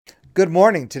Good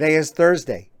morning. Today is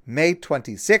Thursday, May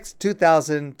 26,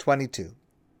 2022.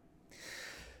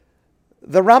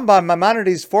 The Rambam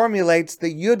Maimonides formulates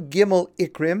the Yud Gimel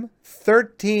Ikrim,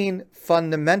 13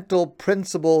 fundamental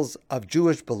principles of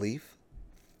Jewish belief,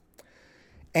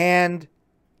 and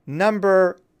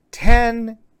number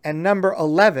 10 and number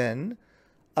 11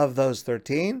 of those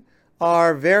 13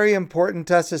 are very important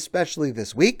to us, especially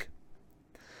this week.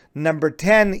 Number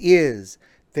 10 is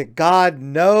that God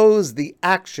knows the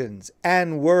actions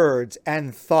and words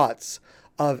and thoughts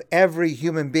of every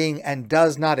human being and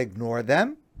does not ignore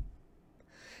them.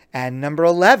 And number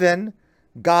 11,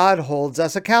 God holds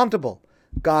us accountable.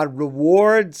 God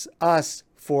rewards us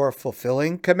for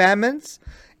fulfilling commandments,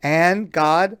 and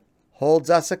God holds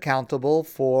us accountable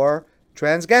for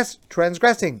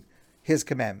transgressing his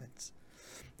commandments.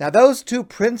 Now, those two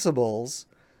principles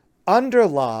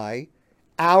underlie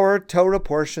our Torah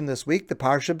portion this week, the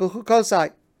Parsha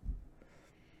B'chukosai,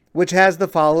 which has the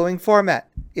following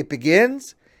format. It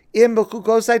begins, Im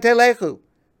B'chukosai telechu.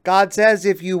 God says,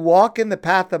 if you walk in the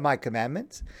path of my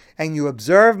commandments and you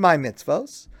observe my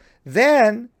mitzvos,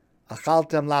 then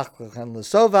achaltem lachem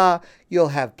l'sova, you'll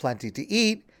have plenty to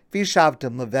eat.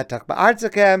 Vishavtem levetach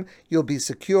ba'artzachem, you'll be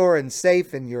secure and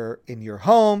safe in your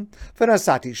home.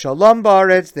 V'nasati shalom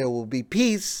ba'aretz, there will be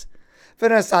peace.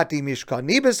 V'nasati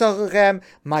mishkani b'sochem,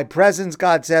 my presence,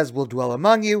 God says, will dwell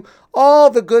among you.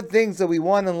 All the good things that we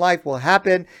want in life will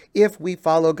happen if we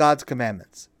follow God's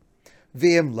commandments.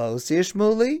 V'im lo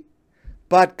sishmuli,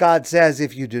 but God says,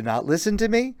 if you do not listen to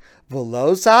me,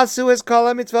 v'lo sasu es kol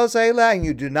hamitzvos ha'ela, and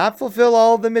you do not fulfill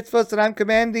all the mitzvos that I'm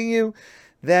commanding you,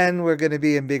 then we're going to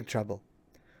be in big trouble.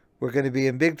 We're going to be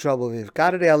in big trouble.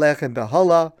 V'ivkadei alechem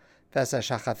behola,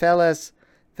 v'sashachafeles,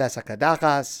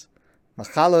 v'sakadachas,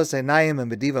 machalos einayim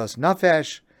and bedivos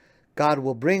nafesh. God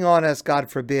will bring on us, God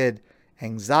forbid,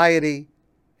 anxiety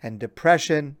and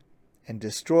depression and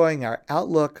destroying our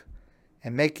outlook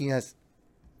and making us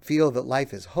feel that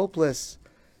life is hopeless,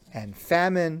 and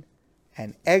famine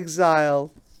and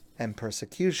exile and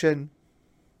persecution.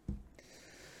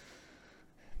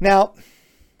 Now,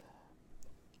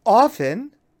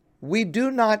 often we do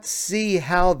not see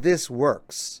how this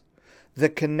works, the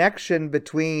connection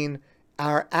between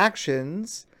our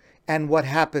actions and what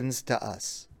happens to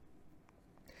us.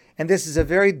 And this is a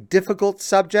very difficult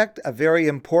subject, a very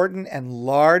important and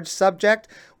large subject.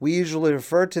 We usually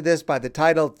refer to this by the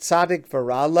title Tzaddik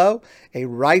V'Ralo, a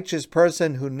righteous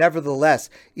person who nevertheless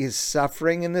is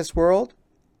suffering in this world.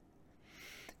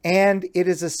 And it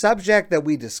is a subject that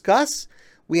we discuss.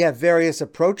 We have various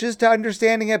approaches to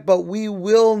understanding it, but we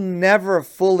will never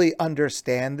fully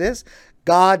understand this.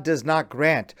 God does not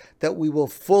grant that we will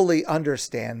fully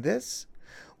understand this.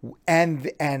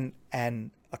 And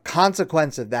a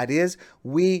consequence of that is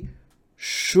we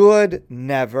should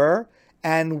never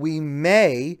and we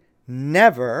may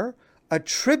never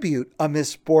attribute a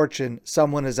misfortune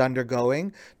someone is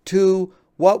undergoing to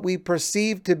what we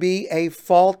perceive to be a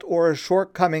fault or a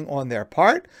shortcoming on their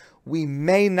part. We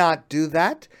may not do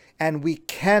that, and we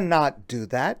cannot do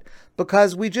that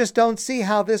because we just don't see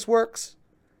how this works.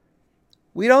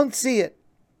 We don't see it.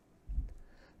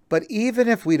 But even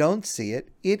if we don't see it,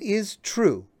 it is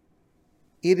true.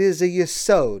 It is a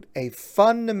yesod, a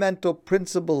fundamental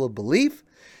principle of belief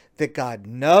that God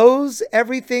knows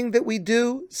everything that we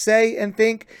do, say, and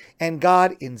think, and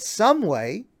God in some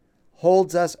way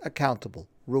holds us accountable,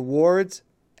 rewards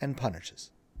and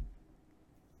punishes.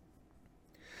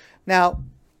 Now,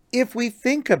 if we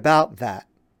think about that,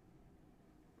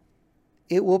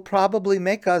 it will probably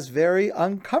make us very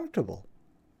uncomfortable.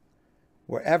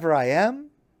 Wherever I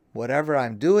am, whatever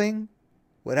I'm doing,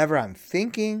 whatever I'm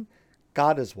thinking,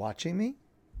 God is watching me.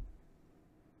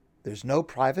 There's no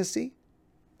privacy.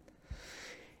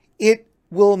 It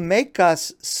will make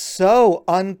us so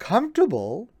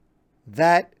uncomfortable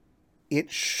that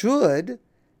it should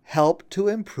help to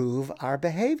improve our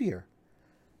behavior.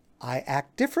 I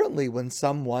act differently when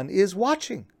someone is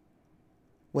watching,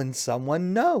 when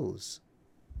someone knows.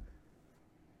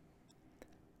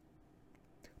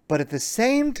 But at the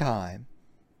same time,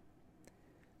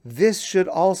 this should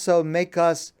also make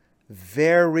us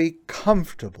very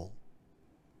comfortable,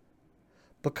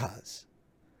 because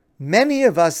many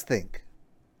of us think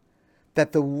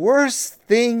that the worst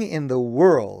thing in the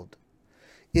world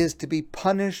is to be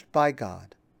punished by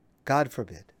God. God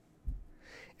forbid.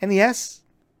 And yes,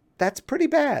 that's pretty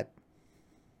bad.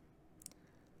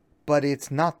 But it's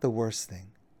not the worst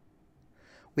thing.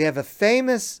 We have a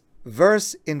famous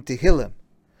verse in Tehillim.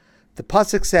 The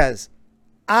pasuk says,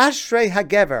 Ashrei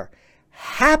hagever,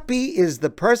 happy is the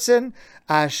person,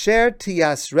 asher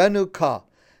tiyasrenu ka,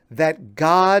 that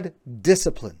God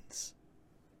disciplines.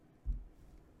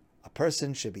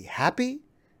 person should be happy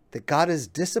that God is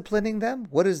disciplining them.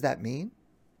 What does that mean?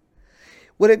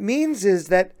 What it means is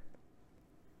that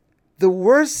the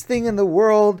worst thing in the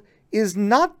world is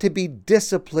not to be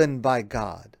disciplined by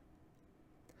God.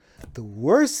 The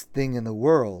worst thing in the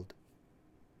world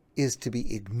is to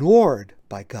be ignored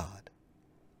by God.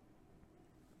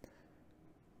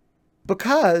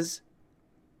 Because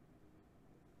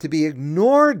to be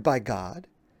ignored by God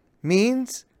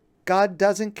means God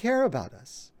doesn't care about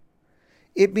us.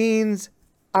 It means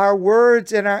our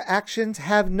words and our actions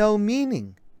have no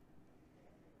meaning,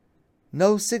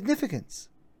 no significance.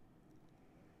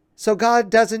 So God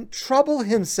doesn't trouble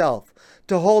himself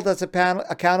to hold us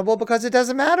accountable because it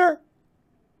doesn't matter.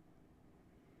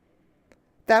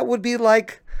 That would be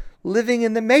like living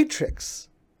in the Matrix,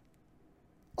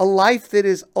 a life that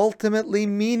is ultimately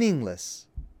meaningless.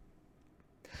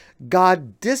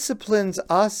 God disciplines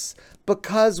us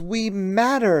because we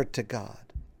matter to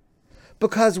God,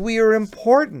 because we are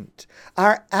important.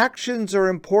 Our actions are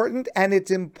important, and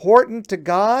it's important to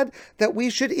God that we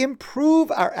should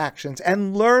improve our actions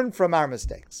and learn from our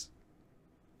mistakes.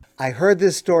 I heard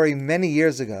this story many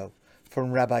years ago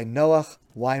from Rabbi Noach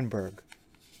Weinberg.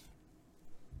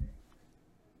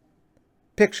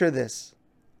 Picture this.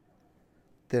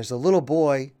 There's a little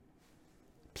boy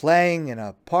playing in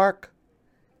a park,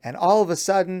 and all of a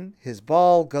sudden his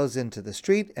ball goes into the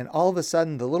street, and all of a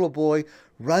sudden the little boy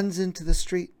runs into the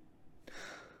street.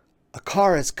 A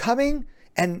car is coming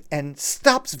and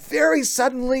stops very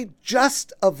suddenly,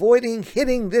 just avoiding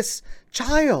hitting this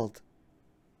child.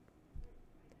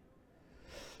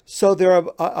 So there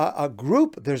are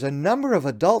there's a number of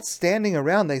adults standing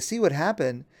around. They see what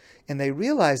happened, and they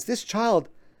realize this child,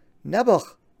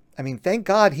 Nebuch, thank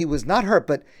God he was not hurt,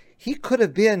 but he could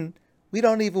have been, we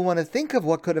don't even want to think of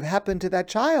what could have happened to that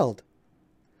child.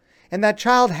 And that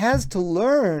child has to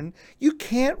learn you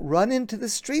can't run into the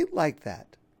street like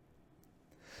that.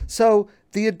 So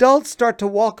the adults start to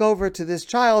walk over to this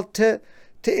child to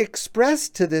express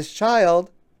to this child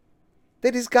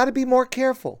that he's got to be more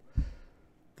careful.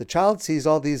 The child sees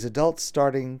all these adults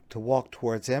starting to walk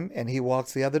towards him, and he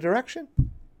walks the other direction.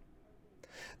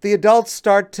 The adults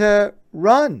start to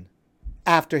run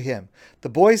after him. The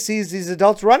boy sees these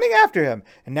adults running after him,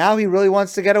 and now he really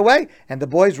wants to get away, and the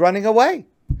boy's running away.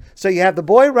 So you have the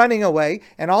boy running away,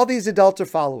 and all these adults are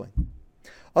following.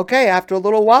 Okay, after a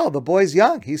little while, the boy's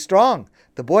young, he's strong.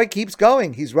 The boy keeps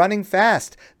going, he's running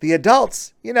fast. The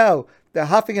adults, they're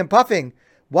huffing and puffing.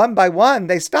 One by one,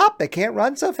 they stop, they can't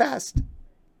run so fast.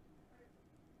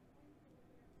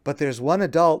 But there's one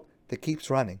adult that keeps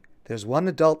running. There's one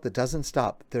adult that doesn't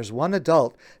stop. There's one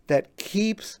adult that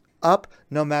keeps up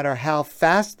no matter how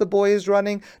fast the boy is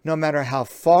running, no matter how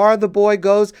far the boy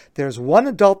goes. There's one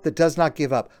adult that does not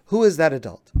give up. Who is that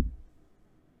adult?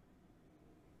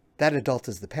 That adult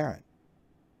is the parent.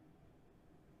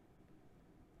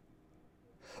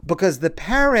 Because the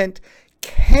parent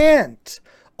can't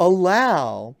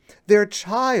allow their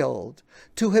child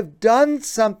to have done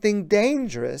something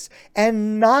dangerous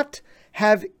and not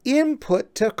have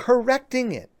input to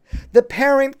correcting it. The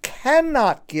parent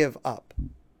cannot give up.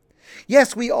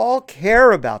 Yes, we all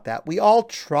care about that. We all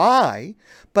try,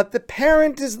 but the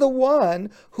parent is the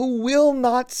one who will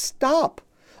not stop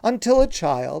until a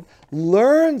child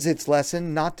learns its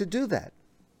lesson not to do that.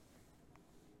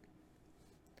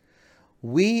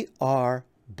 We are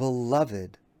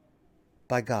beloved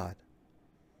by God.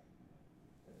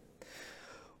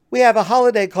 We have a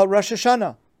holiday called Rosh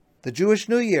Hashanah, the Jewish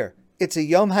New Year. It's a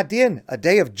Yom Hadin, a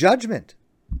day of judgment.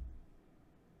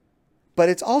 But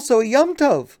it's also a Yom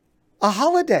Tov, a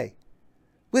holiday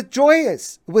with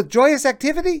joyous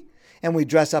activity. And we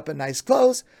dress up in nice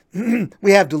clothes.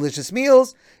 We have delicious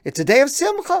meals. It's a day of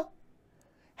simcha.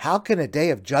 How can a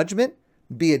day of judgment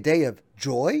be a day of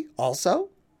joy also?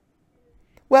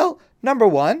 Well, number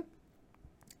one,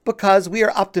 because we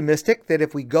are optimistic that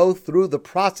if we go through the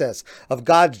process of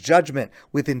God's judgment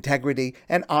with integrity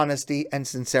and honesty and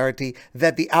sincerity,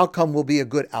 that the outcome will be a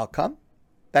good outcome.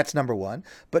 That's number one.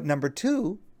 But number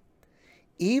two,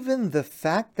 even the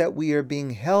fact that we are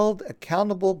being held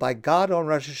accountable by God on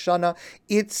Rosh Hashanah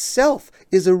itself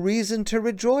is a reason to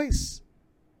rejoice.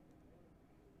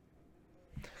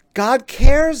 God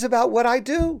cares about what I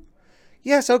do.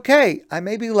 Yes, okay, I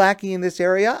may be lacking in this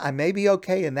area. I may be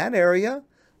okay in that area.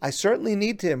 I certainly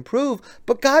need to improve,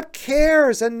 but God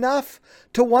cares enough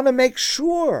to want to make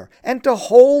sure and to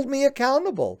hold me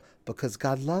accountable because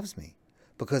God loves me,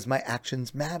 because my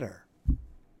actions matter.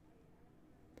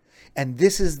 And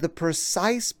this is the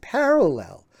precise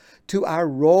parallel to our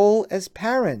role as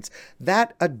parents.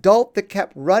 That adult that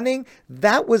kept running,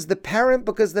 that was the parent,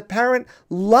 because the parent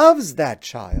loves that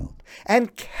child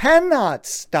and cannot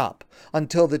stop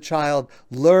until the child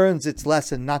learns its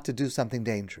lesson not to do something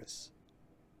dangerous.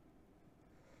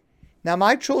 Now,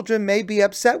 my children may be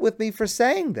upset with me for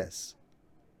saying this,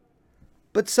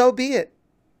 but so be it.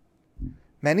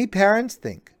 Many parents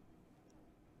think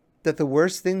that the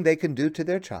worst thing they can do to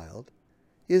their child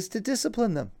is to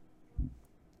discipline them.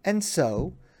 And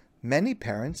so, many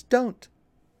parents don't,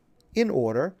 in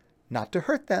order not to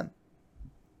hurt them.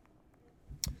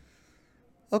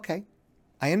 Okay,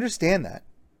 I understand that,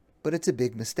 but it's a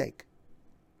big mistake.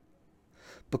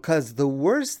 Because the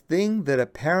worst thing that a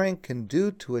parent can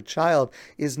do to a child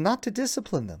is not to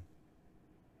discipline them.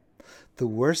 The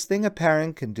worst thing a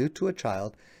parent can do to a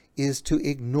child is to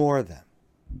ignore them.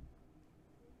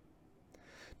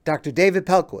 Dr. David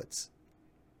Pelcovitz,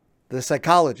 the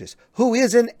psychologist, who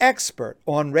is an expert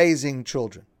on raising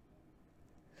children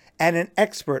and an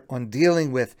expert on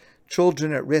dealing with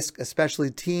children at risk,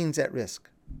 especially teens at risk.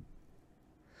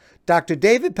 Dr.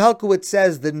 David Pelcovitz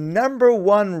says the number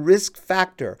one risk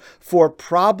factor for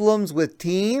problems with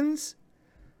teens,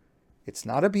 it's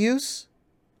not abuse,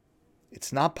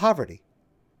 it's not poverty,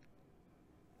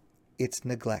 it's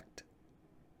neglect.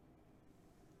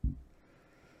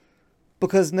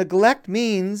 Because neglect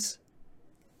means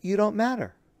you don't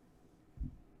matter.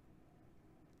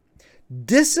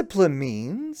 Discipline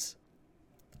means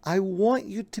I want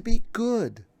you to be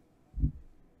good.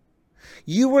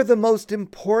 You are the most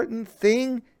important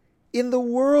thing in the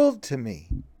world to me.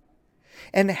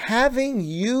 And having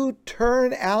you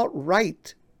turn out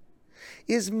right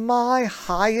is my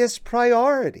highest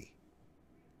priority.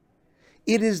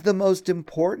 It is the most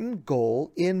important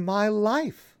goal in my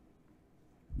life.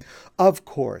 Of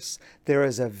course, there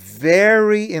is a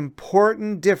very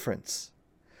important difference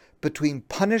between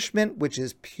punishment, which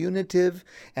is punitive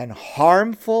and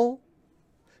harmful,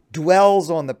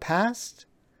 dwells on the past,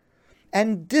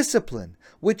 and discipline,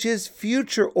 which is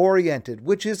future-oriented,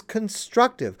 which is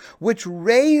constructive, which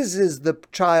raises the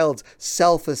child's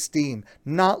self-esteem,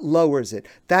 not lowers it.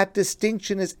 That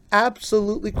distinction is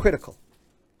absolutely critical.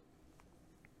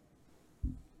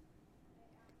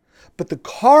 But the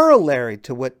corollary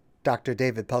to what Dr.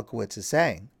 David Pelcovitz is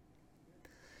saying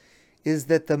is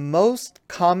that the most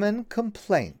common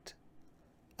complaint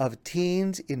of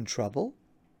teens in trouble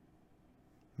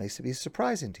may be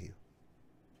surprising to you.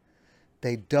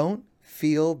 They don't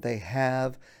feel they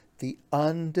have the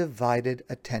undivided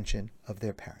attention of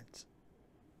their parents.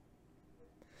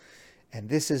 And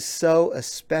this is so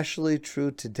especially true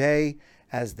today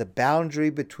as the boundary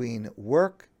between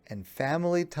work and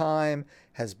family time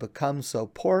has become so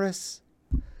porous,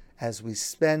 as we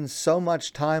spend so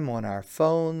much time on our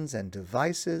phones and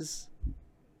devices.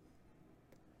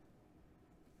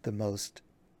 The most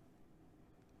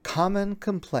common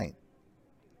complaint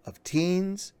of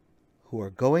teens who are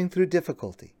going through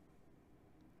difficulty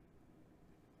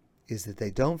is that they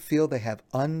don't feel they have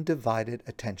undivided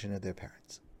attention of their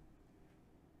parents.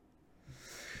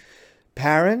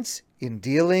 Parents, in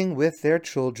dealing with their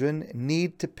children,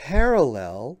 need to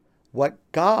parallel what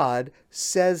God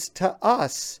says to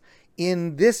us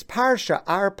in this parsha,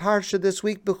 our parsha this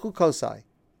week, Bechukosai.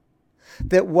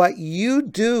 That what you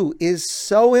do is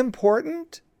so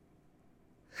important.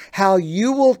 How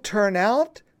you will turn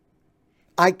out.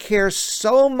 I care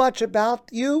so much about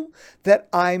you that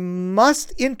I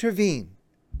must intervene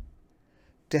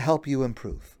to help you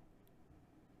improve.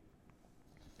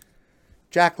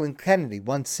 Jacqueline Kennedy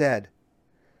once said,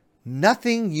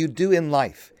 "Nothing you do in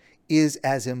life is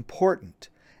as important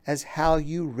as how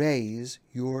you raise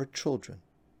your children."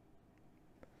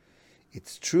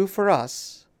 It's true for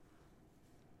us,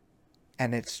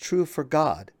 and it's true for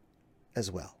God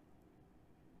as well.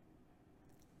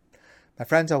 My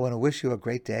friends, I want to wish you a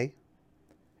great day,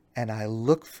 and I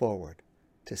look forward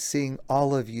to seeing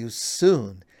all of you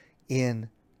soon in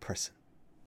person.